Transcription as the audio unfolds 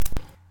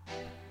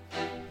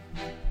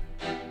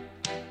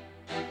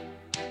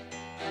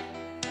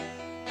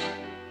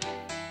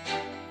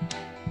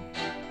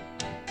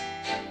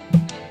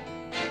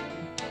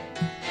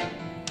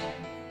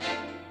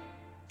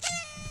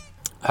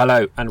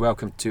Hello and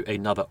welcome to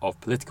another of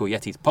Political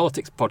Yeti's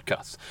Politics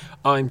podcasts.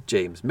 I'm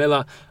James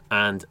Miller,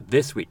 and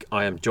this week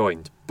I am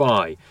joined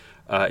by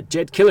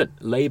Jed Killen,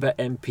 Labour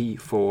MP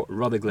for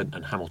Rutherglen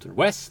and Hamilton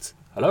West.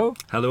 Hello.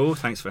 Hello,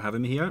 thanks for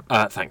having me here.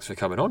 Thanks for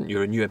coming on.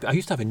 You're a new MP. I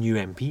used to have a new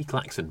MP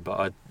klaxon, but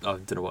I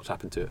don't know what's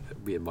happened to it.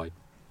 It'll be in my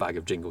bag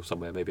of jingles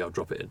somewhere. Maybe I'll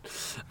drop it in.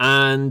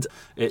 And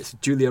it's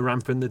Julia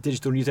Rampin, the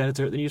digital news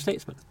editor at the New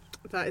Statesman.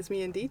 That is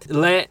me indeed.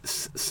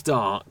 Let's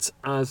start,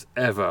 as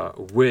ever,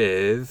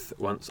 with,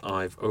 once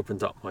I've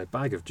opened up my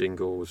bag of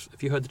jingles.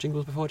 Have you heard the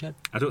jingles before, Jed?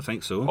 I don't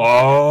think so.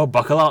 Oh,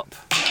 buckle up.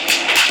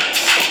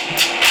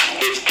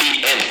 It's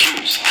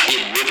PMQs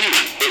in review.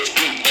 It's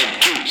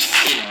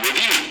PMQs in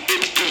review.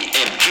 It's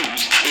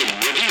PMQs in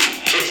review.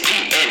 It's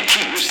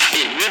PMQs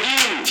in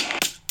review.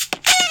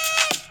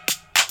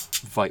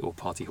 Vital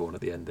party horn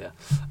at the end there.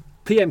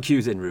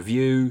 PMQs in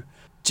review.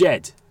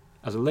 Jed,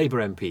 as a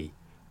Labour MP,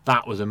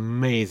 that was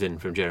amazing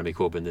from Jeremy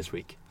Corbyn this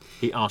week.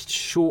 He asked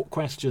short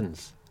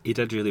questions. He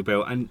did really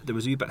well, and there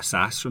was a wee bit of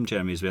sass from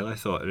Jeremy as well, I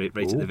thought, right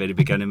at the very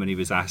beginning when he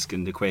was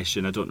asking the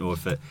question. I don't know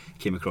if it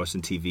came across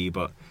on TV,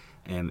 but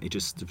there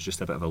was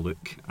just a bit of a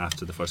look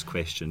after the first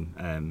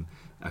question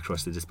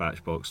across the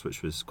dispatch box,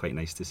 which was quite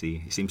nice to see.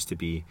 He seems to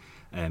be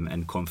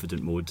in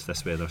confident mode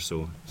this weather,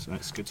 so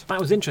that's good. That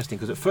was interesting,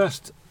 because at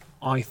first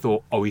I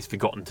thought, he's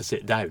forgotten to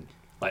sit down.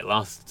 Like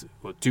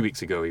 2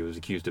 weeks ago, he was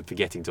accused of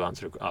forgetting to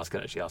ask a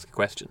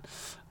question.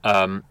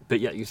 But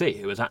yeah, you say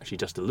it was actually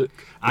just a look.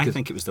 I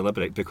think it was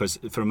deliberate, because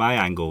from my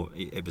angle,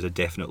 it was a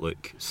definite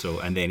look.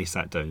 And then he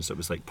sat down, so it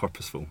was like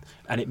purposeful.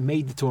 And it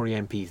made the Tory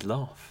MPs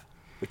laugh,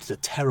 which is a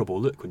terrible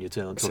look when you're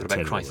talking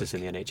about crisis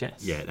in the NHS.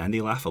 Yeah, and they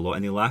laugh a lot,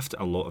 and they laughed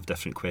at a lot of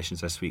different questions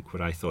this week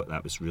where I thought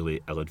that was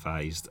really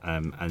ill-advised.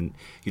 And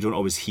you don't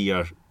always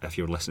hear if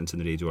you're listening to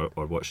the radio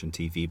or watching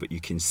TV, but you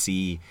can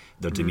see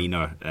their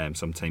demeanour.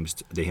 Sometimes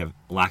they have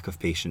lack of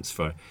patience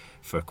for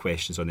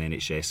questions on the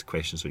NHS,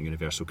 questions on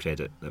universal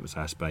credit that was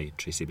asked by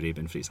Tracy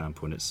Brabin, for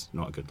example, and it's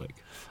not a good look.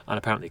 And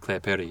apparently Claire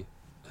Perry,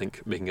 I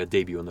think, making her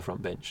debut on the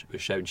front bench,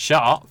 was shouting,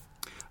 "Shut up!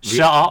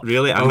 Shut up!"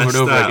 Really? I over missed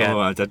and over that. again. Oh,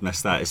 I did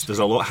miss that. There's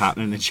a lot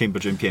happening in Chamber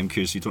during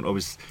PMQs, so you don't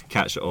always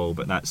catch it all,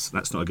 but that's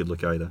not a good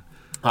look either.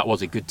 That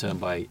was a good turn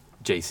by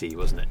JC,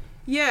 wasn't it?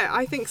 Yeah,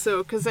 I think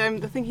so, because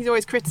the thing he's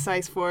always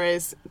criticised for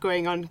is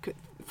going on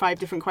 5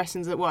 different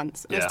questions at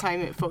once. Yeah. This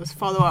time it was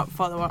follow up,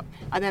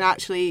 and then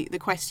actually the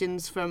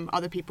questions from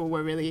other people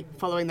were really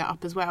following that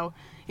up as well,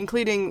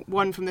 including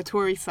one from the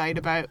Tory side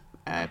about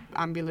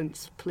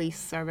ambulance police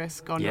service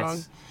gone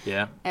wrong.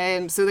 Yeah.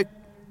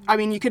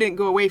 You couldn't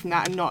go away from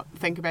that and not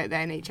think about the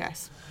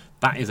NHS.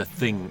 That is a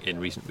thing in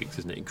recent weeks,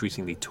 isn't it?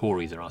 Increasingly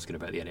Tories are asking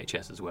about the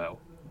NHS as well.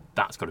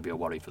 That's got to be a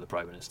worry for the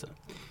Prime Minister.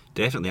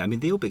 Definitely. I mean,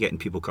 they'll be getting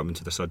people coming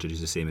to their surgeries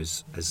the same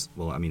as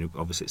well, I mean,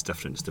 obviously it's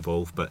different, it's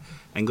devolved, but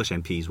English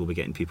MPs will be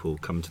getting people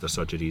coming to their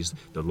surgeries,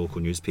 their local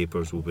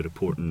newspapers will be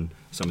reporting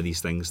some of these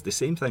things. The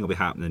same thing will be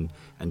happening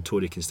in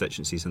Tory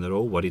constituencies, and they're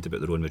all worried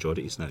about their own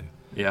majorities now.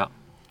 Yeah.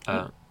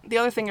 The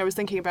other thing I was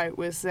thinking about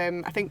was,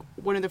 I think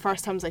one of the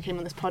first times I came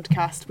on this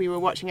podcast, we were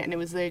watching it and it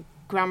was the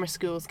grammar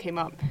schools came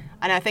up.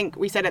 And I think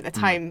we said at the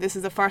time, this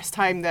is the first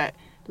time that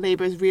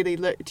Labour's really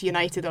looked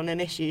united on an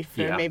issue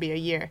for maybe a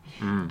year.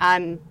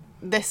 And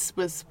this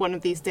was one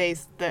of these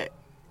days that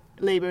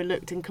Labour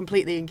looked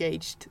completely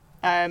engaged.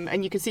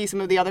 And you could see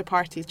some of the other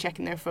parties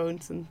checking their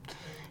phones and,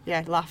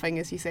 laughing,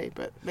 as you say.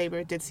 But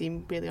Labour did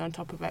seem really on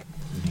top of it.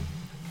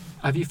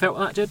 Have you felt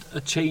that, Jed?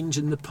 A change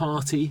in the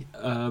party?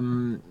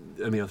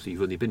 I mean, obviously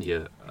you've only been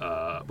here,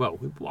 a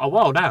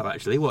while now,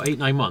 actually.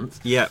 8-9 months?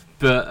 Yeah.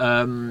 But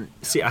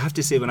see, I have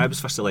to say, when I was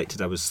first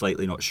elected, I was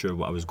slightly not sure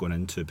what I was going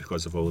into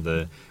because of all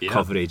the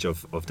coverage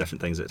of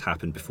different things that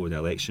happened before the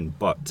election.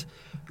 But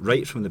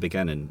right from the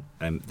beginning,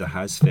 there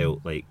has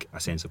felt like a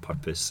sense of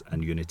purpose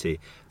and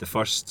unity. The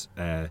first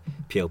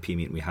PLP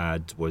meeting we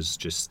had was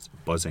just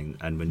buzzing,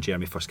 and when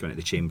Jeremy first came into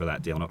the chamber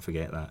that day, I'll not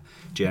forget that.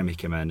 Jeremy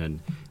came in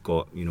and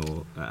got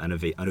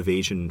an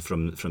ovation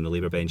from the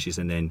Labour benches,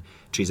 and then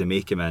Theresa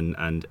May came in,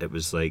 and it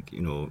was like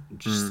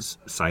just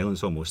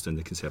silence almost in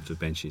the Conservative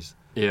benches.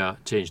 Yeah,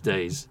 changed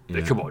days. Yeah.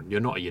 But come on, you're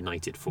not a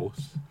united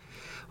force.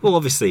 Well,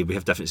 obviously we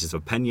have differences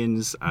of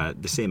opinions,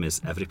 the same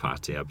as every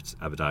party,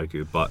 I would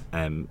argue, but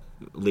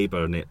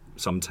Labour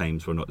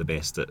sometimes were not the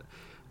best at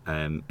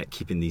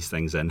keeping these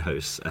things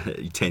in-house.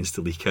 It tends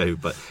to leak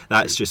out, but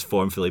that's just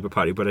form for the Labour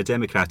Party. We're a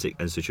democratic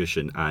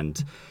institution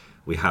and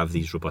we have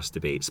these robust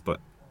debates, but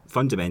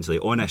fundamentally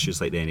on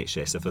issues like the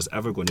NHS, if there's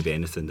ever going to be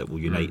anything that will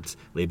unite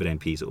Labour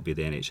MPs, it will be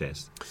the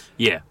NHS.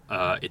 Yeah,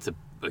 it's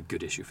a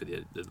good issue for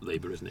the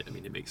Labour, isn't it? I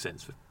mean, it makes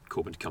sense for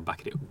Corbyn to come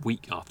back at it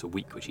week after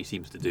week, which he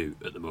seems to do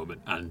at the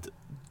moment, and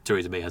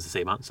Theresa May has the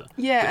same answer,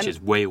 which is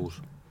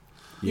Wales.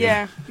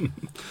 Yeah.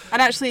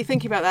 And actually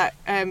thinking about that,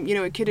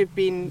 it could have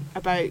been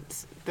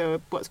about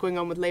what's going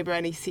on with Labour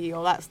NEC,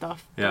 all that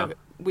stuff. Yeah. But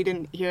we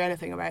didn't hear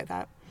anything about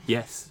that.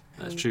 Yes,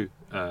 that's true.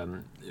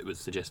 It was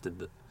suggested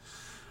that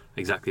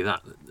exactly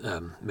that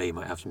May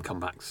might have some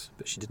comebacks,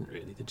 but she didn't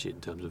really, did she,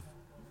 in terms of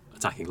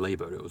attacking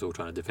Labour? It was all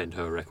trying to defend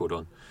her record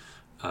on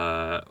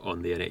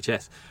the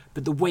NHS.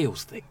 But the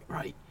Wales thing,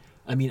 right?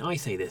 I mean, I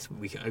say this,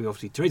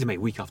 obviously Theresa May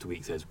week after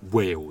week says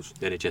Wales,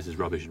 the NHS is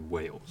rubbish in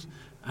Wales.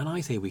 And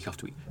I say week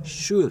after week,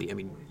 surely, I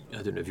mean,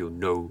 I don't know if you'll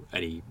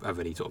have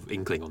any sort of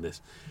inkling on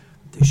this,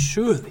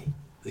 surely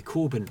the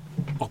Corbyn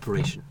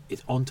operation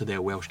is onto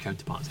their Welsh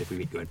counterparts every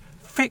week going,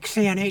 fix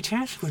the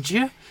NHS, would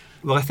you?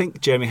 Well, I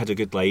think Jeremy had a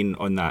good line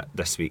on that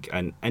this week,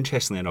 and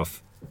interestingly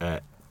enough,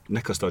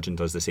 Nicola Sturgeon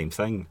does the same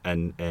thing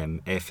in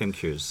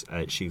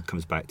FMQs. She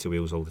comes back to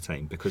Wales all the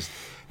time because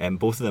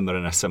both of them are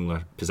in a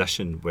similar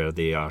position where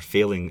they are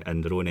failing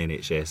in their own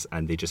NHS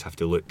and they just have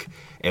to look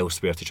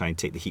elsewhere to try and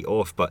take the heat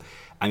off. But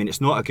I mean,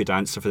 it's not a good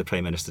answer for the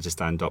Prime Minister to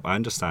stand up. I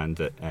understand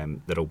that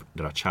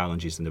there are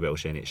challenges in the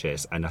Welsh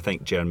NHS, and I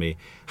think Jeremy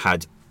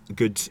had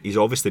he's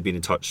obviously been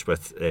in touch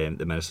with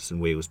the ministers in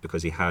Wales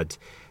because he had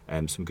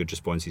some good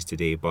responses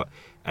today, but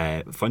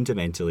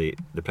fundamentally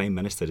the Prime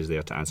Minister is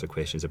there to answer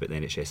questions about the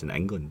NHS in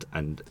England,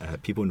 and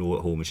people know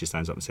at home when she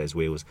stands up and says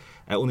Wales,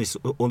 it's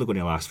only going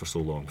to last for so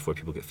long before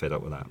people get fed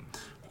up with that.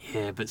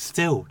 Yeah, but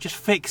still, just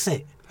fix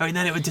it. I mean,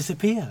 then it would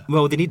disappear.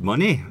 Well, they need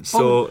money,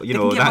 so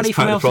that's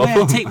part of the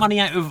problem. Take money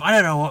out of, I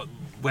don't know what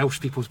Welsh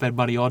people spend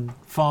money on,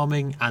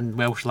 farming and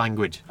Welsh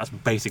language. That's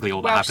basically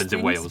all that happens spoons.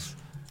 In Wales.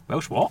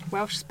 Welsh what?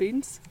 Welsh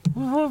spoons.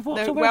 What's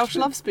They're Welsh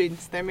love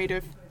spoons. They're made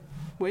of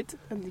wood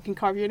and you can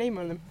carve your name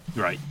on them.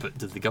 Right, but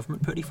does the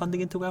government put any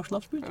funding into Welsh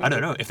love spoons? I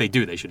don't know. If they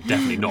do, they should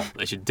definitely not.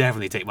 They should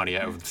definitely take money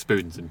out of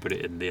spoons and put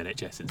it in the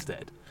NHS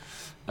instead.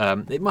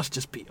 It must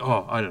just be,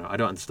 I don't know. I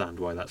don't understand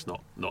why that's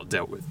not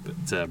dealt with,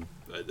 but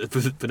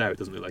for now it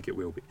doesn't look like it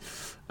will be.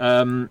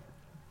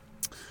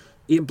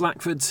 Ian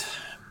Blackford,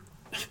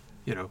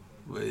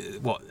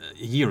 a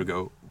year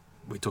ago,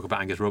 we talk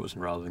about Angus Robertson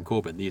rather than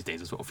Corbyn. These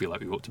days I sort of feel like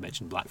we ought to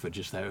mention Blackford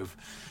just out of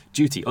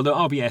duty. Although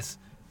RBS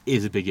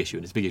is a big issue,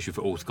 and it's a big issue for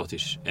all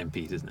Scottish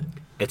MPs, isn't it?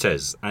 It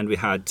is, and we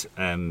had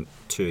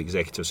two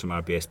executives from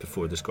RBS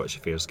before the Scottish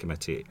Affairs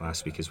Committee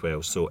last week as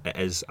well, so it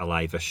is a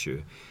live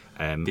issue.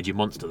 Did you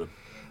monster them?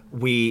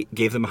 We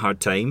gave them a hard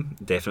time,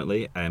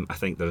 definitely. I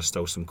think there are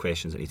still some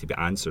questions that need to be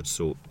answered.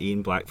 So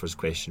Ian Blackford's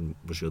question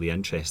was really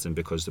interesting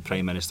because the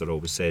Prime Minister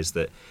always says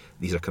that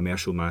these are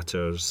commercial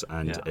matters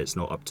and it's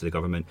not up to the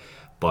government.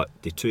 But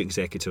the two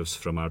executives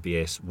from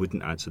RBS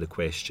wouldn't answer the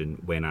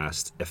question when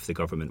asked if the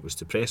government was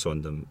to press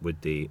on them, would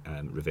they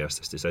reverse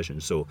this decision?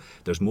 So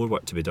there's more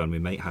work to be done. We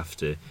might have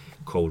to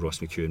call Ross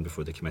McEwen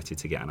before the committee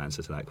to get an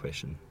answer to that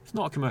question. It's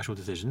not a commercial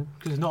decision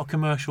because it's not a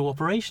commercial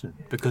operation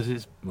because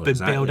it's been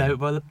bailed out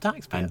by the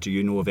taxpayer. And do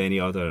you know of any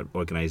other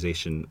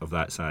organisation of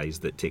that size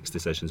that takes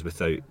decisions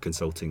without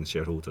consulting the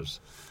shareholders?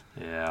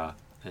 Yeah.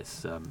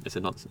 It's a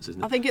nonsense,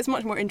 isn't it? I think it's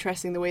much more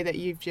interesting the way that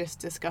you've just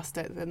discussed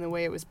it than the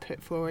way it was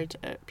put forward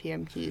at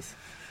PMQs.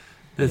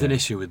 There's an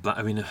issue with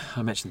I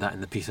mentioned that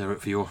in the piece I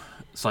wrote for your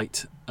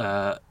site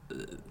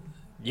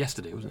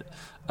yesterday, wasn't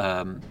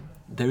it?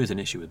 There is an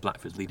issue with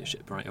Blackford's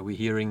leadership, right? Are we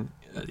hearing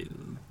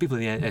people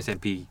in the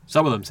SNP?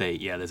 Some of them say,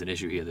 yeah, there's an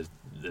issue here.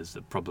 There's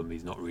a problem.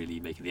 He's not really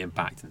making the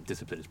impact, and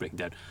discipline is breaking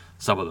down.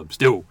 Some of them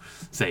still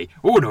say,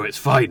 oh no, it's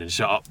fine, and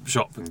shut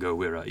up, and go.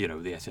 We're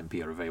the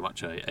SNP are very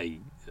much a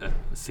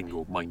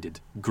single-minded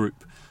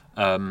group.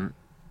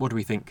 What do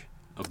we think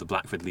of the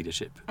Blackford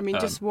leadership? I mean,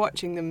 just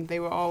watching them, they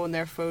were all on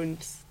their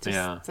phones.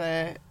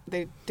 They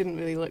didn't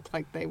really look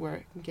like they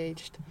were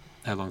engaged.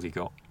 How long's he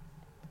got?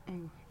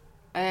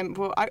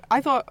 Well,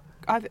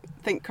 I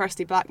think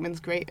Kirsty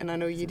Blackman's great, and I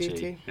know you do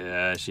too.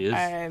 Yeah, she is.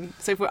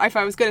 So if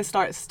I was going to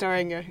start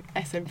stirring a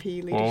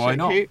SNP leadership, why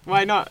not?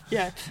 Why not?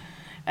 Yeah.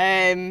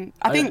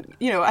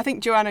 I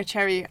think Joanna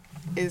Cherry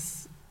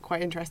is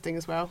quite interesting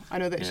as well. I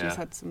know that she's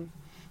had some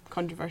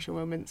controversial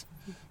moments,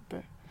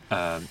 but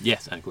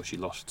yes, and of course she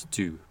lost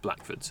to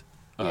Blackford.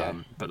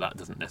 But that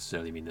doesn't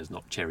necessarily mean there's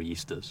not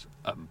Cherryistas,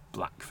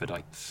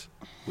 Blackfordites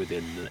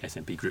within the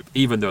SNP group,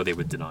 even though they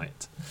would deny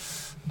it.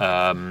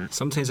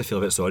 Sometimes I feel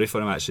a bit sorry for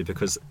him actually,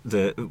 because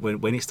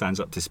when he stands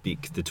up to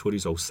speak, the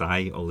Tories all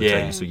sigh all the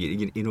time, so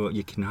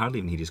you can hardly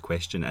even hear his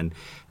question. And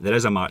there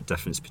is a marked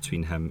difference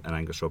between him and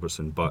Angus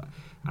Robertson, but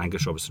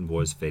Angus Robertson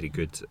was very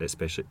good,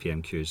 especially at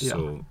PMQs.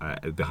 So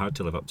it would be hard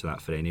to live up to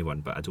that for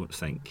anyone. But I don't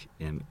think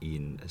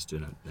Ian is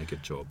doing a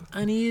good job.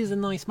 And he is a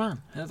nice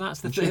man.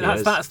 That's the thing.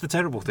 That's the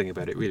terrible thing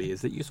about it, really,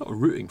 is that you're sort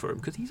of rooting for him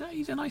because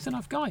he's a nice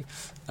enough guy,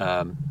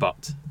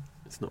 but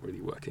it's not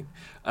really working.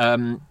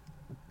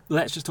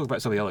 Let's just talk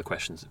about some of the other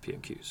questions at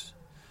PMQs,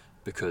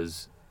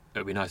 because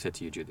I said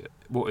to you, Julia,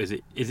 what is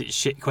it? Is it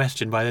shit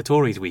question by the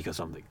Tories week or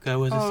something? There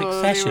was a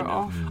succession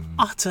of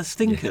utter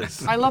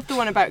stinkers. I love the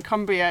one about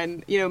Cumbria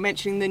and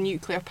mentioning the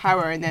nuclear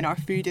power, and then our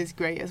food is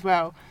great as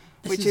well,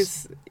 which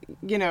is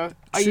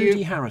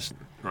Trudy Harrison,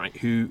 right,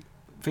 who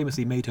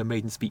famously made her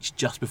maiden speech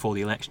just before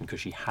the election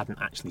because she hadn't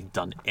actually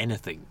done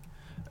anything.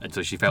 And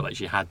so she felt like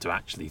she had to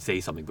actually say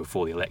something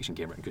before the election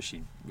came around because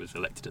she was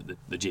elected at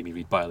the Jamie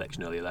Reid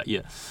by-election earlier that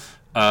year.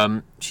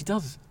 She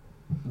does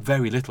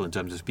very little in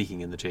terms of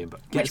speaking in the chamber.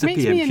 Which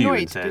makes me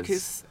annoyed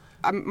because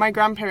my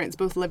grandparents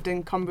both lived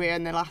in Cumbria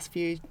in the last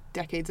few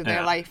decades of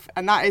their life,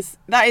 and that is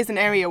an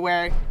area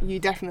where you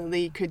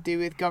definitely could do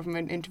with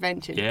government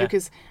intervention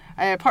because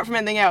apart from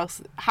anything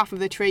else, half of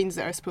the trains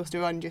that are supposed to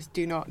run just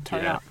do not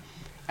turn up.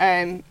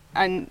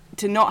 and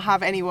to not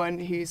have anyone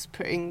who's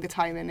putting the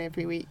time in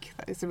every week,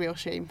 that is a real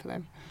shame for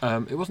them.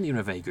 It wasn't even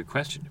a very good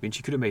question. I mean,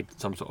 she could have made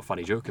some sort of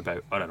funny joke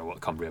about, I don't know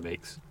what Cumbria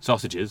makes.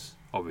 Sausages,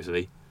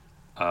 obviously.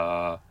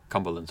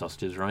 Cumberland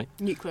sausages, right?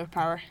 Nuclear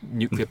power.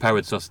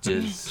 Nuclear-powered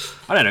sausages.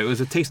 I don't know, it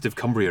was a Taste of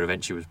Cumbria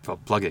event she was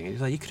plugging. It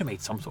was like, you could have made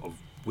some sort of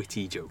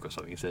witty joke or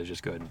something instead of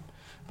just going,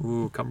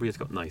 ooh, Cumbria's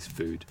got nice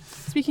food.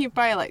 Speaking of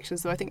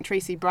by-elections, though, I think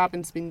Tracy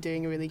Brabham's been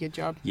doing a really good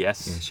job.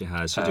 Yes. Yeah, she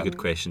has. She had a good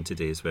question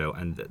today as well,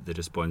 and the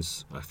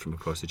response from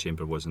across the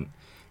chamber wasn't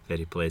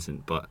very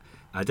pleasant. But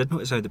I did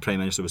notice how the Prime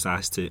Minister was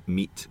asked to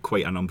meet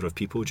quite a number of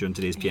people during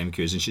today's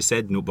PMQs, and she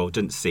said no, well,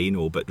 didn't say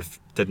no, but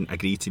didn't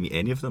agree to meet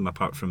any of them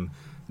apart from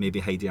maybe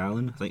Heidi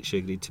Allen. I think she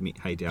agreed to meet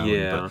Heidi Allen.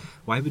 Yeah. But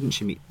why wouldn't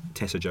she meet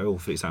Tessa Jowell,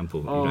 for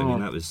example? You know what I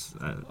mean? That was...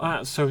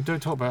 so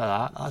don't talk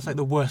about that. That's like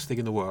the worst thing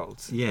in the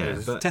world. Yeah,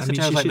 but Tessa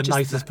Jowell's like the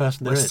nicest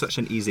person there is. Such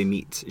an easy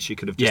meet. She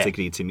could have just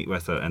agreed to meet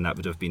with her, and that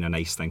would have been a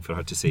nice thing for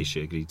her to say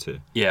she agreed to.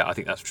 Yeah, I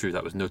think that's true.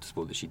 That was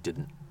noticeable that she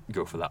didn't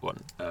go for that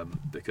one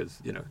because,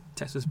 you know,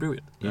 Tessa's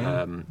brilliant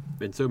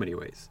in so many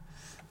ways.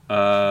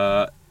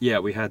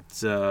 We had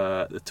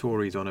the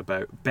Tories on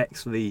about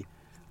Bexley,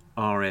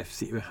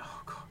 RFC.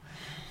 Oh, God.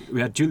 We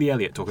had Julie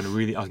Elliott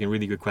asking a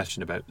really good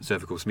question about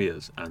cervical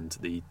smears and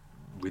the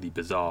really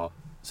bizarre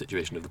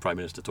situation of the Prime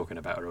Minister talking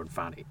about her own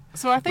fanny.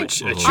 So I think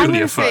I'm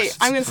going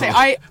to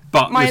say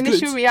my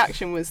initial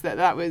reaction was that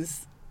I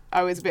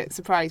was a bit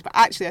surprised, but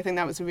actually I think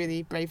that was a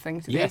really brave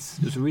thing to do. Yes,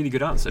 it was a really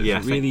good answer. It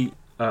was really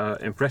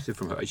impressive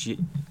from her. She,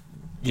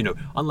 you know,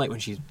 unlike when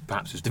she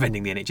perhaps was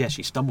defending the NHS,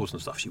 she stumbles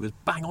and stuff. She was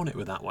bang on it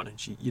with that one, and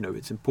she, you know,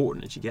 it's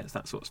important, and she gets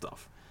that sort of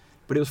stuff.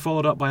 But it was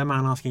followed up by a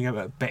man asking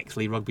about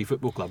Bexley Rugby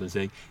Football Club and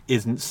saying,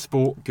 "Isn't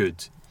sport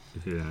good?"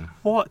 Yeah.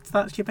 What?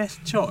 That's your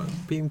best shot at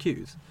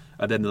PMQs?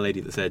 And then the lady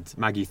that said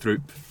Maggie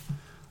Throop,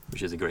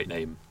 which is a great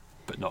name,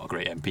 but not a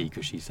great MP,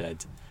 because she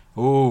said,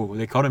 "Oh,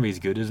 the economy's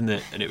good, isn't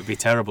it? And it would be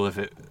terrible if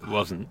it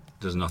wasn't."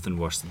 There's nothing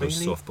worse than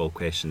those softball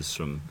questions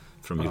from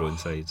your own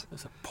side.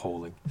 That's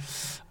appalling.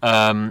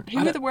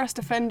 Who were the worst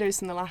offenders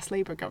in the last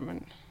Labour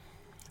government?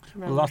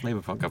 Well, the last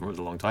Labour government was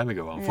a long time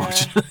ago,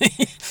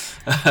 unfortunately.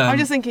 I'm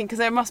just thinking, because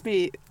there must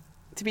be,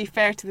 to be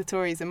fair to the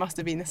Tories, there must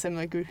have been a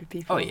similar group of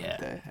people. Oh,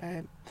 yeah.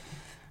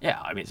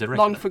 I mean, it's a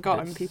long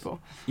forgotten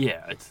people.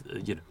 Yeah, it's,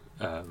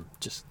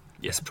 just...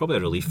 Yeah. It's probably a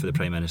relief for the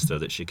Prime Minister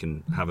that she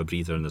can have a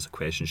breather and there's a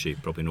question she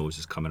probably knows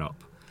is coming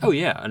up. Oh,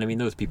 yeah, and I mean,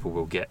 those people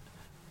will get...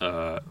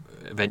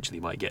 eventually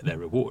might get their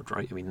reward,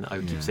 right? I mean, I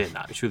would keep saying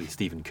that. Surely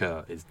Stephen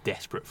Kerr is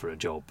desperate for a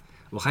job.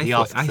 Well, I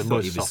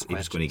thought he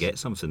was going to get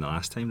something the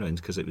last time round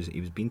because he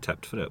was being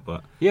tipped for it.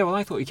 But yeah, well,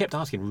 I thought he kept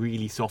asking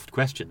really soft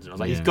questions, and I was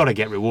like, he's got to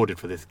get rewarded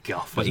for this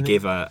guff. But he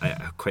gave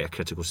quite a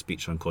critical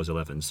speech on Clause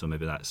 11, so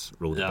maybe that's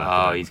rolled it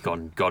back. Oh, he's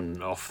gone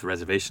off the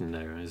reservation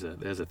now.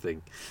 There's a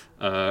thing.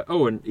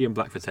 And Ian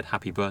Blackford said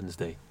Happy Burns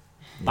Day.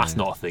 That's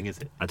not a thing, is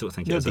it? I don't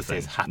think it is a thing.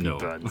 Nobody says Happy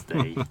Burns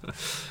Day.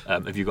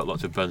 Have you got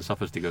lots of burn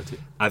suppers to go to?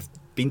 I've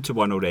been to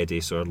one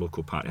already, so our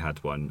local party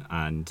had one,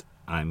 and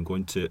I'm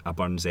going to a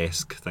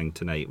Burns-esque thing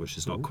tonight, which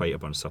is not quite a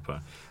burn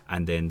supper,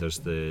 and then there's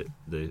the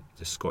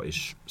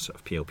Scottish sort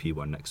of PLP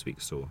one next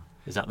week. So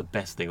is that the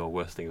best thing or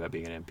worst thing about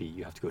being an MP?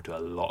 You have to go to a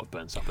lot of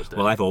burn suppers.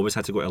 Well, I've always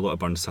had to go to a lot of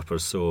burn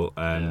suppers, so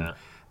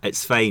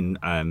it's fine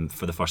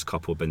for the first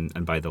couple,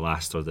 and by the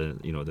last or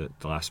the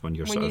last one,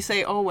 you're when you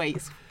say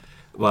always.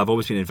 Well, I've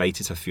always been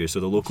invited to a few. So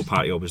the local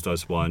party always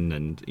does one,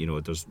 and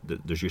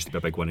there's used to be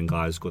a big one in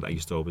Glasgow that I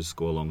used to always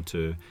go along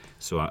to.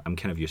 So I'm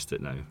kind of used to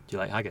it now. Do you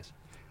like haggis?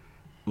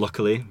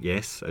 Luckily,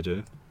 yes, I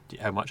do.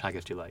 How much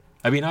haggis do you like?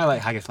 I mean, I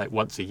like haggis like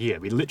once a year. I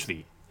mean,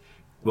 literally,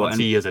 once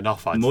a year is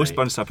enough. Most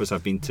burn suppers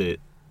I've been to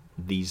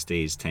these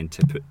days tend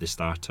to put the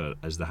starter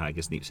as the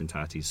haggis, neeps and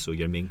tatties, so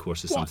your main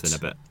course is something a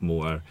bit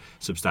more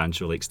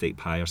substantial, like steak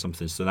pie or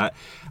something, so that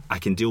I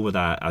can deal with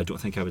that. I don't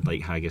think I would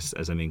like haggis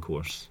as a main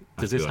course.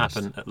 Does this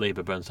happen at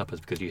Labour burn suppers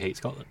because you hate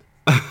Scotland?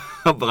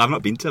 Well, I've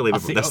not been to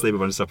this Labour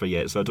burn supper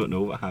yet, so I don't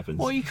know what happens.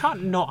 Well, you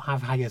can't not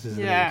have haggis as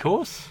a main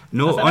course.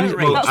 No,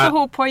 that's the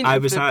whole point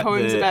of the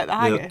poems about the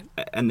haggis.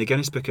 In the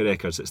Guinness Book of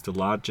Records, it's the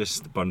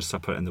largest burn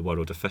supper in the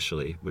world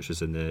officially, which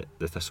was in the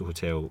Thistle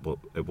Hotel. Well,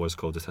 it was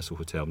called the Thistle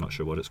Hotel. I'm not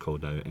sure what it's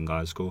called now, in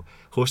Glasgow.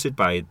 Hosted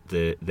by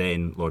the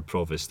then Lord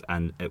Provost,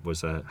 and it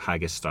was a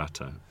haggis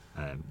starter.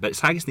 But it's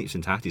haggis, neeps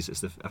and tatties.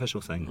 It's the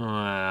official thing.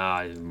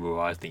 I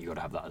think you've got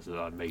to have that as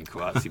a main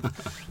course.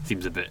 That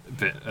seems a bit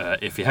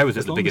iffy. How was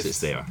it the biggest? It's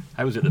there.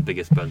 How was it the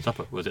biggest burn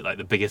supper? Was it like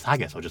the biggest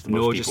haggis or just the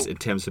most people? No, just in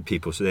terms of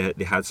people. So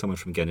they had someone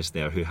from Guinness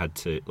there who had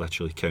to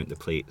literally count the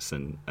plates,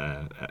 and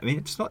I mean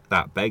it's not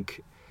that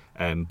big,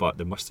 but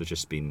there must have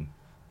just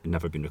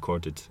never been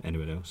recorded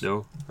anywhere else.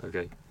 No.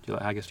 Okay. Do you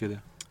like haggis,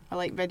 Julia? I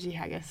like veggie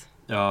haggis.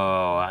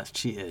 Oh, that's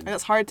cheating. And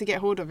it's hard to get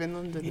hold of in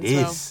London. It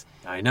is.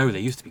 I know, they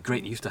used to be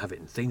great. They used to have it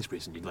in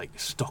Sainsbury's and you'd like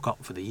stock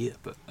up for the year.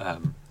 But I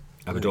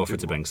would offer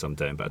to bring some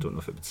down, but I don't know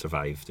if it would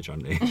survive the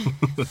journey.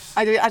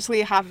 I do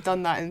actually have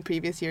done that in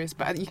previous years,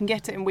 but you can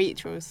get it in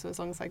Waitrose, so as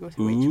long as I go to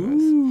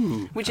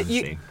Waitrose. Which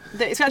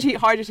it's actually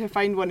harder to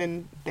find one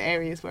in the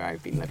areas where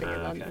I've been living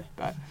in London.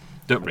 But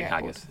Don't bring Yeah,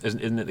 haggis.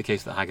 Isn't it the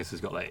case that haggis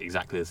has got like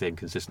exactly the same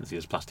consistency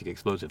as plastic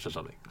explosives or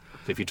something?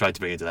 So if you tried to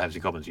bring it to the House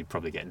of Commons, you'd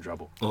probably get in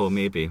trouble. Oh,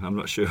 maybe. I'm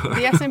not sure.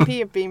 The SNP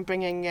have been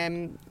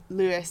bringing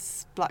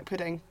Lewis black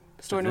pudding,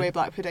 storing Have they? away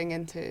black pudding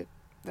into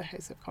the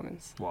House of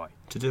Commons. Why?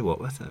 To do what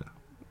with it?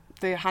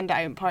 They hand it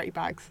out in party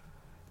bags.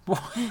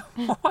 Why?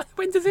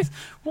 When does this?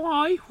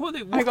 Why? What?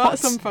 I got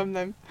some from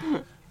them.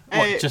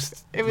 What?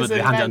 Just it was they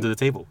an hand it event. under the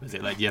table? Is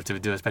it like you have to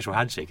do a special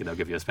handshake and they'll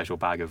give you a special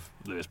bag of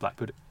Lewis black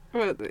pudding?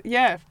 Well,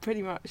 yeah,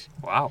 pretty much.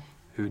 Wow.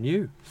 Who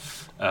knew?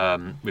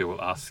 We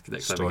will ask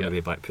next time we Storing get. away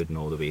black pudding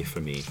all the way for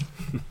me.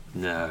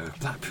 No,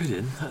 black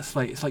pudding. That's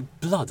like it's like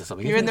blood or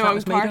something. You're in isn't the it?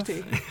 Is wrong that what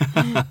it's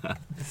made of?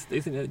 party.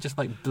 Isn't it just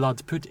like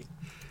blood pudding?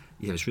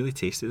 Yeah, it's really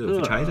tasty though. Have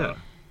you tried it?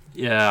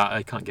 Yeah,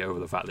 I can't get over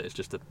the fact that it's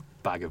just a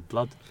bag of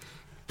blood.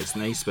 It's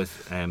nice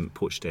with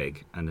poached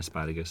egg and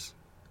asparagus.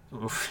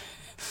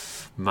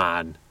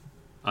 Man,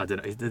 I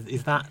don't know.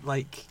 Is that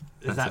like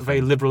That's that the very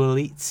thing. liberal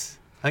elite?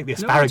 I think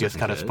the No, I asparagus don't think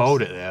kind of it is.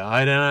 spoiled it there.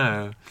 I don't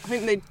know. I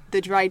think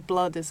the dried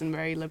blood isn't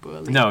very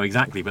liberal. No,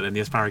 exactly. But then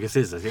the asparagus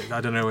is.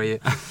 I don't know where you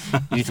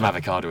need some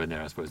avocado in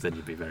there. I suppose then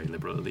you'd be very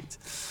liberal elite.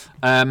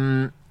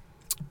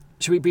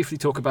 Should we briefly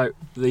talk about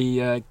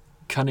the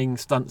cunning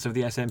stunts of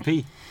the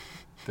SNP?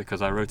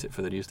 Because I wrote it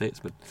for the New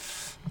Statesman.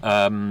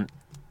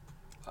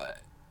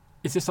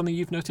 Is this something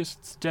you've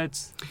noticed,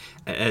 Jeds?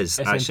 It is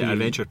SNP. actually. I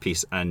read your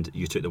piece and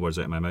you took the words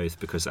out of my mouth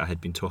because I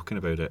had been talking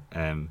about it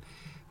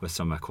with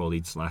some of my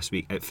colleagues last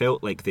week. It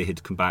felt like they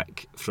had come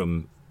back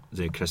from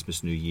the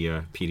Christmas New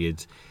Year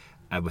period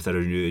with a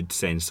renewed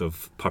sense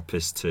of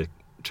purpose to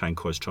try and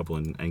cause trouble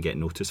and get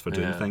noticed for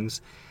doing Yeah.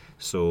 things.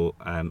 So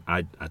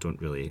I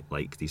don't really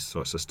like these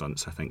sorts of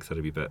stunts. I think they're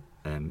a wee bit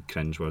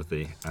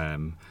cringeworthy,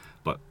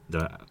 but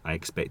I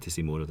expect to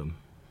see more of them.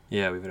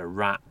 Yeah, we've had a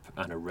rap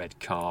and a red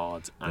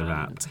card. The and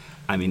rap.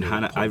 I mean, no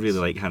Hannah. I points. really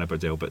like Hannah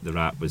Burdell, but the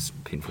rap was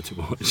painful to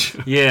watch.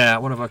 Yeah,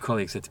 one of our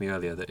colleagues said to me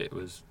earlier that it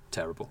was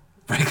terrible,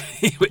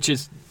 frankly, which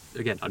is,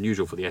 again,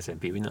 unusual for the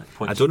SNP. I mean, that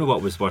points I don't know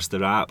what was worse, the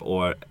rap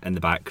or in the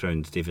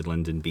background David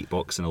Linden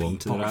beatboxing along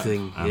to the rap.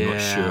 Beatboxing, I'm not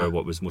yeah. sure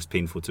what was most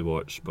painful to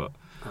watch, but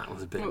That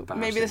was a bit Well,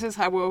 embarrassing. maybe this is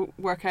how we'll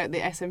work out the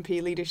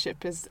SNP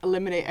leadership: is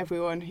eliminate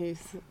everyone who's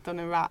done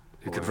a rap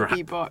Who or could a rap.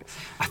 beatbox.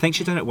 I think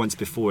she'd done it once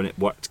before and it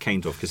worked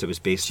kind of because it was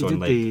based She on did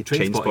like the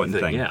train Trainspotting spotting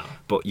thing, thing. yeah.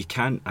 But you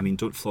can't. I mean,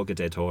 don't flog a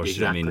dead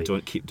horse. I mean, Exactly.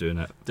 don't keep doing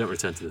it. Don't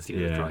return to the scene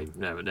of the Yeah. crime.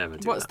 Never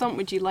do What that. stunt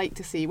would you like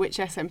to see? Which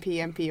SNP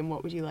MP and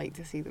what would you like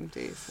to see them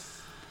do?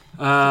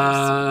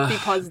 Be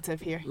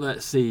positive here.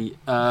 Let's see.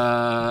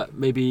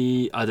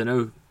 Maybe, I don't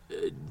know,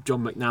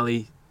 John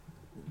McNally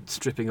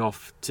stripping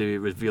off to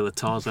reveal a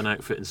Tarzan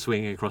outfit and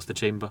swinging across the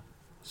chamber.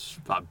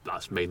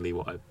 That's mainly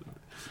what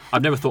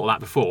I've never thought of that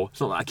before.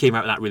 It's not that I came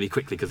out with that really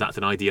quickly because that's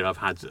an idea I've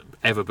had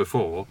ever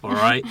before. All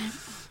right.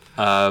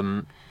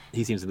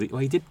 He seems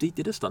he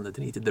did a stunt, didn't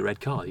he? He did the red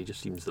card. He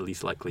just seems the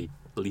least likely,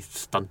 the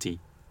least stunty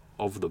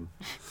of them.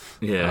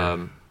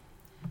 Yeah.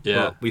 Yeah.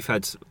 Well, we've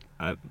had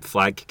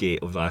Flaggate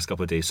over the last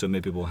couple of days, so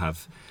maybe we'll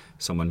have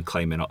someone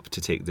climbing up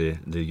to take the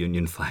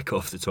Union flag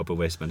off the top of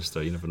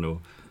Westminster. You never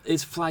know.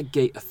 Is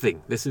Flaggate a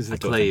thing? This is the I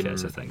don't claim think it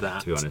is a thing,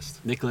 that to be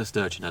honest. Nicola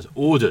Sturgeon has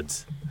ordered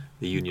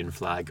the Union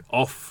flag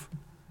off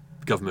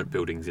government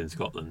buildings in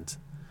Scotland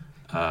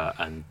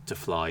and to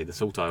fly the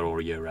Saltire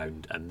all year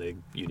round, and the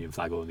Union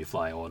flag will only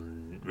fly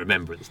on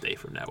Remembrance Day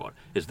from now on,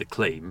 is the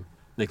claim.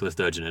 Nicola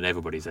Sturgeon and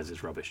everybody says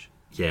it's rubbish.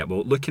 Yeah,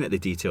 well, looking at the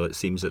detail, it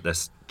seems that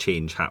this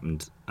change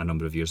happened a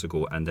number of years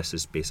ago, and this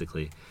is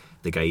basically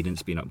the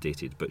guidance being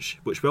updated,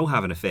 which will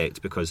have an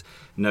effect because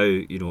now,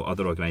 you know,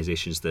 other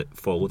organisations that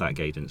follow that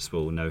guidance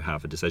will now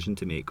have a decision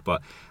to make.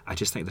 But I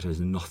just think there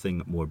is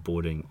nothing more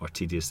boring or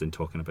tedious than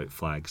talking about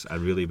flags. I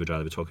really would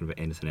rather be talking about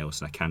anything else,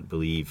 and I can't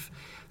believe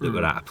that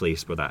we're at a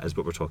place where that is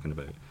what we're talking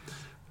about.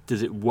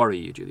 Does it worry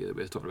you, Julia, that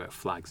we're talking about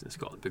flags in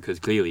Scotland? Because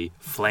clearly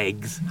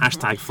flags,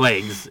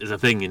 #flags, is a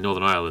thing in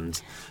Northern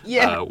Ireland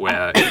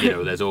where, you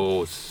know, there's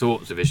all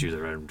sorts of issues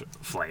around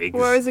flags.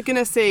 Well, I was going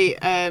to say,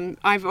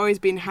 I've always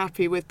been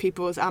happy with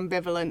people's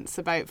ambivalence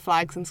about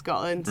flags in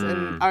Scotland,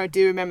 and I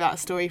do remember that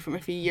story from a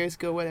few years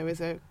ago where there was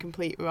a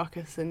complete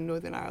ruckus in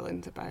Northern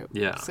Ireland about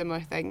a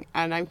similar thing,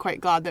 and I'm quite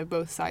glad that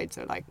both sides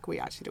are like, we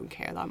actually don't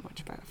care that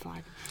much about a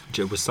flag.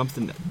 It was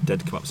something that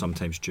did come up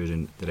sometimes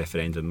during the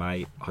referendum.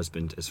 My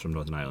husband is from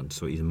Northern Ireland,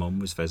 so his mum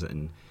was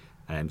visiting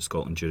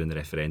Scotland during the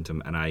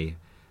referendum, and I,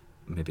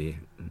 maybe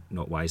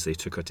not wisely,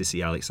 took her to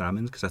see Alex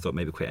Salmond because I thought it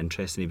might be quite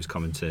interesting. He was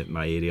coming to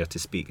my area to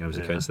speak, and I was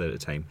a councillor at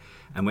the time.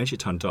 And when she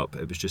turned up,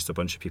 it was just a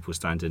bunch of people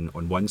standing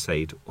on one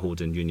side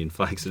holding Union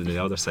flags and on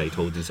the other side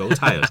holding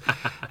Saltires.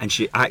 And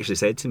she actually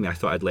said to me, I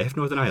thought I'd left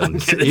Northern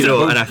Ireland, you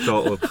know, and I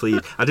thought, oh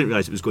please, I didn't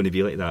realise it was going to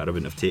be like that, or I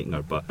wouldn't have taken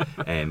her. But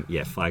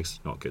yeah, flags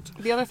not good.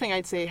 The other thing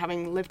I'd say,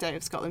 having lived out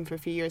of Scotland for a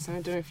few years, and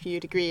I don't know if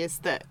you'd agree, is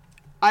that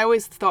I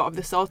always thought of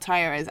the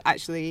Saltire as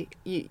actually,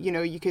 you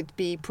know, you could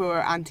be pro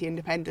or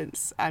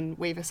anti-independence and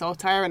wave a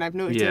Saltire, and I've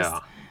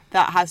noticed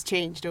that has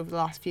changed over the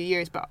last few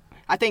years. But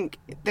I think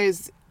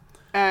there's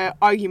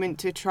argument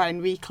to try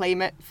and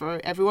reclaim it for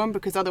everyone,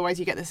 because otherwise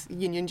you get this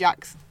Union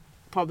Jacks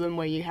problem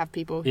where you have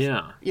people,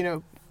 you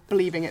know,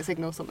 believing it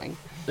signals something.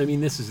 I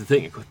mean, this is the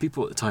thing. Because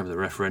people at the time of the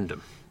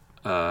referendum,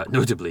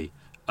 notably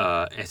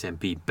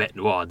SNP bête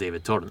noire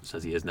David Torrance,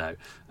 as he is now,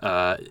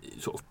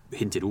 sort of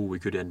hinted, we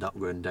could end up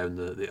going down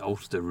the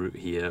Ulster route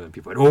here. And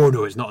people went, oh,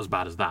 no, it's not as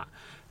bad as that.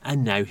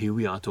 And now here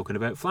we are talking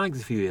about flags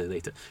a few years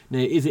later. Now,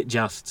 is it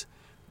just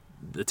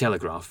the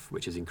Telegraph,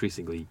 which is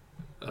increasingly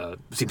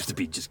seems to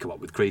be just come up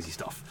with crazy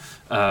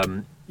stuff,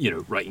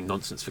 writing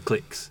nonsense for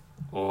clicks?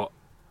 Or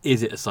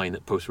is it a sign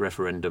that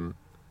post-referendum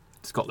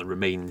Scotland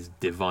remains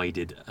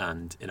divided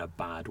and in a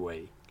bad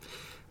way?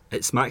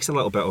 It smacks a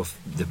little bit of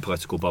the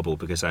political bubble,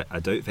 because I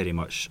doubt very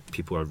much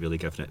people are really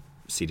giving it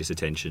serious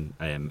attention,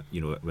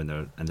 when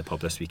they're in the pub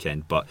this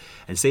weekend. But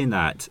in saying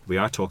that, we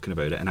are talking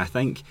about it, and I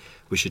think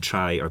we should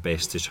try our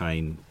best to try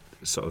and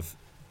sort of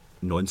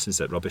nonsense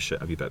it, rubbish it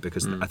a wee bit,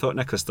 because I thought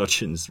Nicola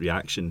Sturgeon's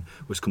reaction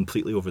was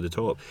completely over the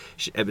top.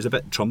 It was a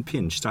bit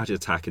Trumpian. She started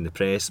attacking the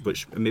press,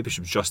 which maybe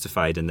she was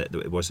justified in that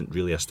it wasn't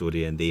really a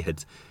story and they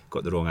had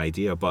got the wrong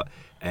idea. But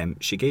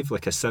she gave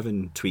like a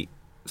 7-tweet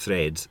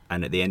thread,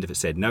 and at the end of it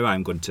said, now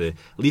I'm going to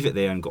leave it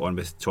there and go on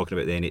with talking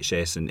about the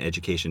NHS and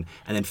education,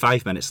 and then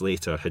 5 minutes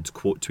later had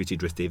quote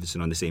tweeted Ruth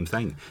Davidson on the same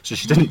thing. So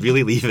she didn't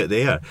really leave it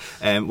there,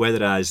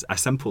 whereas a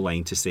simple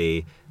line to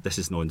say this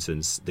is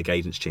nonsense, the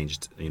guidance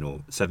changed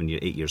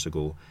 8 years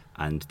ago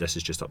and this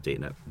is just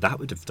updating it, that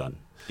would have done.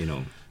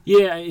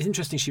 Yeah, it's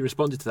interesting she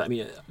responded to that. I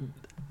mean,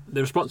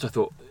 the response, I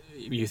thought,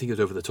 you think it was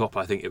over the top.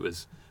 I think it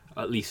was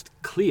at least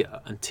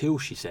clear until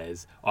she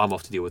says, I'm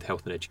off to deal with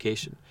health and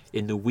education,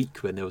 in the week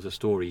when there was a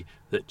story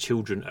that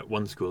children at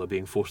one school are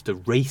being forced to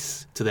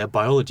race to their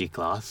biology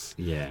class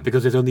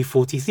because there's only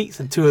 40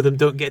 seats and 2 of them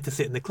don't get to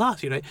sit in the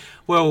class.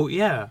 Well,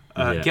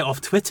 get off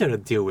Twitter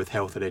and deal with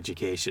health and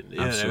education.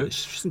 Absolutely.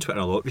 She's on Twitter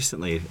a lot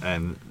recently,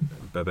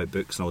 about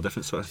books and all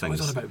different sort of things.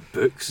 Always on about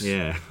books.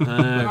 Yeah.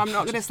 I'm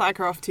not going to slag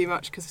her off too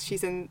much because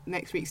she's in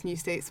next week's New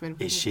Statesman.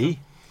 Is she?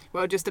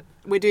 Well,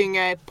 we're doing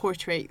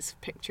portraits,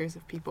 pictures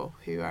of people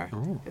who are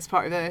as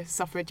part of the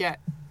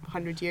suffragette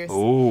 100 years.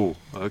 Oh,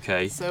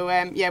 okay. So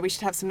we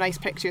should have some nice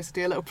pictures.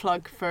 Do a little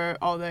plug for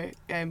all the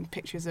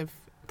pictures of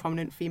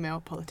prominent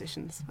female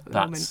politicians at the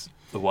moment. That's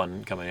the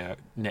one coming out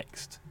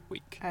next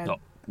week.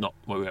 Not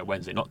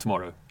Wednesday, not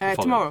tomorrow.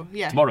 Tomorrow,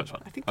 yeah. Tomorrow's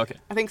one. I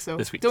think so.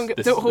 This week. Don't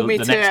hold me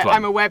to it.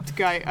 I'm a webbed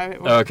guy.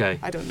 Okay.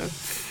 I don't know.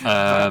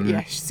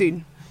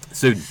 Soon.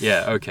 Soon,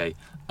 yeah, okay.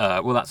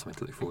 Well, that's something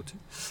to look forward to.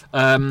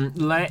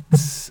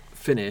 Let's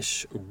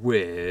finish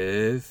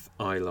with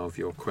I Love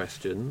Your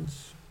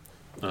Questions.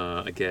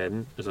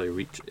 Again, as I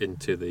reach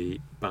into the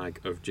bag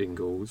of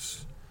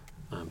jingles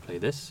and play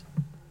this.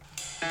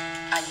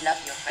 I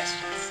love your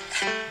questions.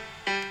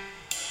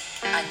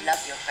 I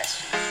love your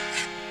questions.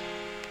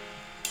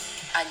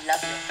 I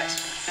love your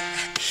questions.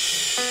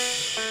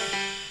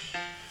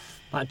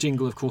 That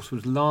jingle, of course,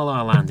 was La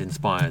La Land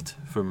inspired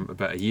from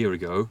about a year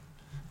ago.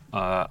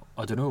 I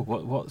don't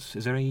know,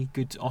 is there any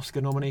good Oscar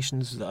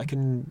nominations that I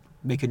can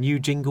make a new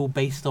jingle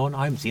based on?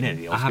 I haven't seen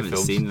any of the Oscar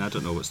films. I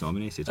don't know what's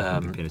nominated. I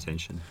haven't been paying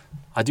attention.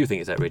 I do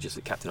think it's outrageous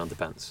that Captain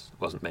Underpants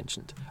wasn't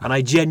mentioned. And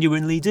I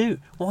genuinely do.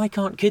 Why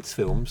can't kids'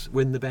 films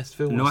win the best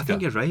film No, Oscar? I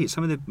think you're right.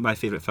 Some of my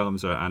favourite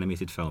films are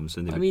animated films,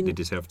 and they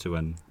deserve to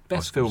win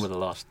Best Oscars. film of the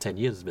last 10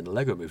 years has been the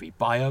Lego Movie,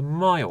 by a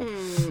mile.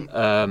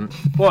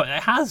 Well,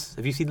 it has.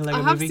 Have you seen the Lego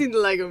Movie? I have seen the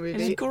Lego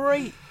Movie. It's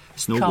great.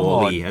 It's no Come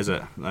WALL-E, on. is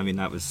it? I mean,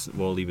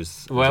 WALL-E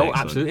was Well, excellent.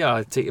 absolutely.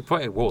 I take your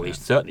point. WALL-E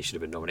certainly should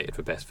have been nominated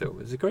for Best Film.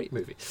 It's a great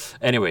movie.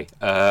 Anyway,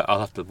 I'll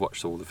have to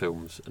watch all the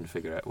films and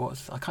figure out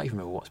I can't even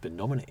remember what's been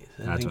nominated.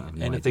 I don't have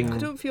no anything? idea. I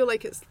don't feel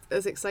like it's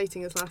as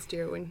exciting as last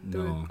year when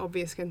there were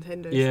obvious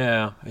contenders.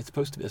 Yeah, it's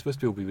supposed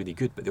to be really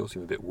good, but they all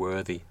seem a bit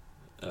worthy.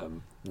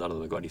 None of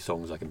them have got any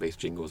songs I can base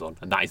jingles on,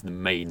 and that is the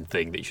main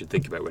thing that you should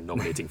think about when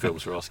nominating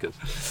films for Oscars.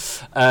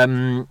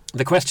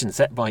 The question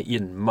set by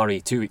Ian Murray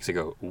 2 weeks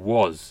ago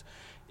was,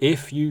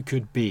 if you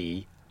could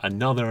be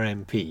another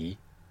MP,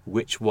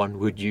 which one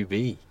would you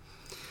be?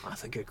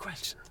 That's a good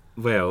question.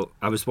 Well,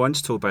 I was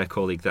once told by a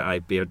colleague that I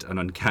bared an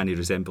uncanny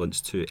resemblance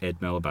to Ed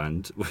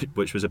Miliband,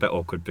 which was a bit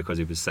awkward because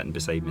he was sitting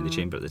beside me in the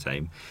chamber at the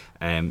time.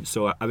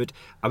 So I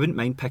wouldn't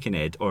mind picking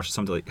Ed or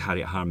somebody like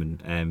Harriet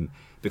Harman,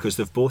 because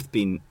they've both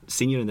been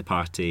senior in the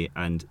party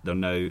and they're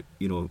now,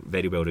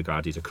 very well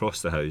regarded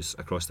across the House,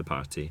 across the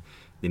party.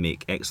 They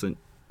make excellent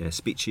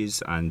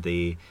speeches and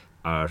they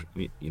are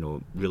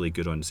really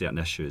good on certain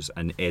issues,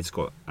 and Ed's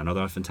got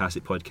another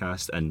fantastic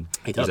podcast and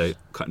he's out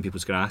cutting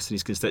people's grass in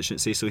his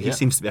constituency, so he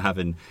seems to be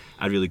having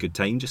a really good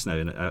time just now,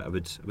 and I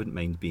wouldn't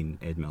mind being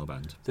Ed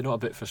Miliband. Is it not a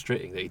bit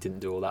frustrating that he didn't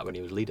do all that when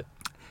he was leader?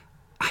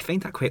 I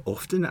find that quite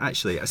often,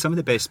 actually. Some of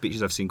the best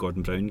speeches I've seen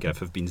Gordon Brown give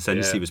have been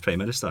since he was Prime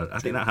Minister. I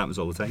think that happens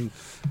all the time.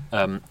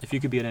 If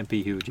you could be an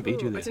MP, who would you be,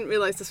 Julia? I didn't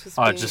realise this was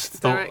I being just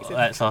thought, directed.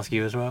 let's ask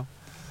you as well.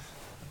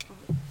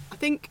 I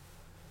think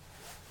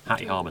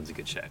Hattie Harman's a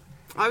good shout.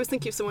 I was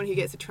thinking of someone who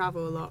gets to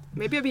travel a lot.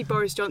 Maybe I'd be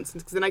Boris Johnson,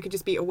 because then I could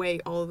just be away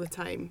all the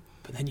time.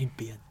 But then you'd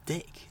be a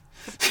dick.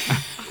 I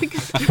think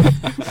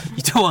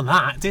You don't want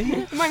that, do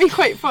you? it might be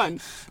quite fun.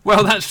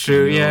 Well, that's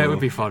true. Yeah, it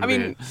would be fun. I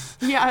mean,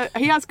 yeah,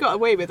 he has got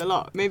away with a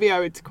lot. Maybe I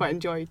would quite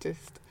enjoy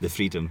just, The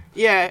freedom.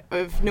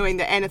 of knowing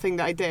that anything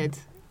that I did,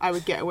 I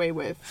would get away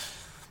with.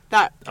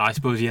 That I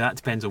suppose, that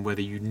depends on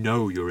whether you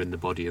know you're in the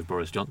body of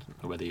Boris Johnson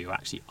or whether you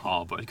actually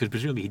are. Because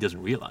presumably he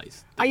doesn't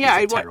realise that he's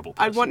a terrible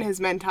person. I'd want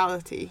his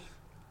mentality.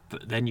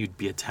 But then you'd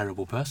be a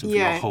terrible person for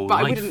your whole but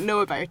life. I wouldn't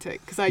know about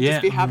it, because I'd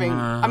just be having...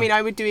 I mean,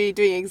 I would be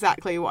doing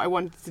exactly what I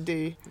wanted to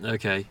do.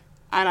 Okay.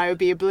 And I would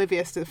be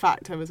oblivious to the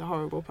fact I was a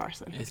horrible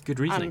person. It's good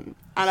reasoning.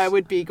 And I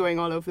would be going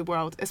all over the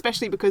world,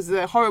 especially because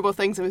the horrible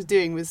things I was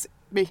doing was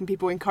making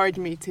people encourage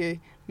me to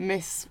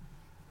miss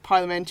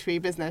parliamentary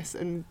business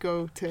and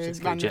go to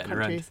random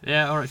countries.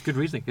 Yeah, all right, it's good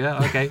reasoning.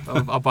 Yeah, okay,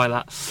 I'll buy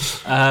that.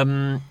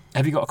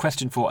 Have you got a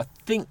question for, I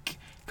think,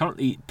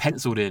 currently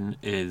penciled in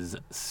is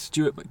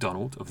Stuart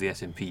MacDonald of the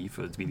SNP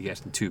to be the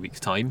guest in 2 weeks'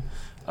 time.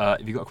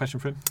 Have you got a question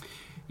for him?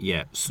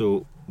 Yeah,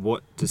 so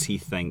what does he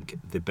think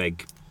the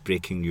big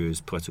breaking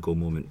news political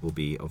moment will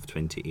be of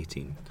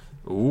 2018?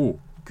 Ooh,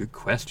 good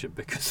question,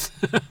 because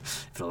for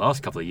the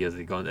last couple of years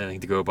they've got anything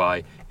to go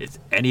by. It's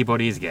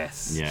anybody's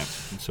guess. Yeah,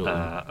 absolutely.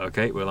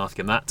 Okay, we'll ask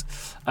him that.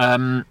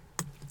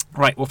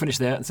 Right, we'll finish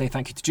there and say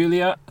thank you to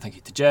Julia, thank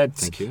you to Jed.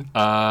 Thank you.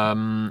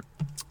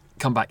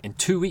 Come back in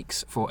 2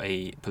 weeks for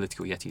a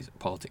Political Yetis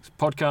Politics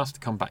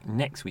podcast. Come back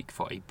next week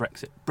for a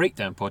Brexit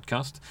Breakdown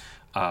podcast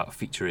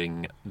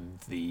featuring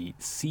the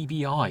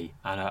CBI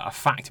and a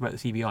fact about the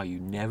CBI you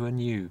never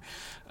knew.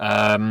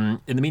 In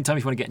the meantime,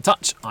 if you want to get in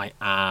touch, I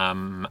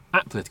am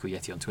at Political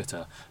Yeti on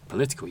Twitter,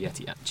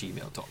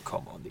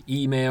 politicalyeti@gmail.com on the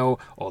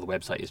email, or the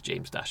website is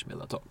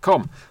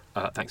james-miller.com.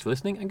 Thanks for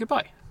listening and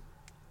goodbye.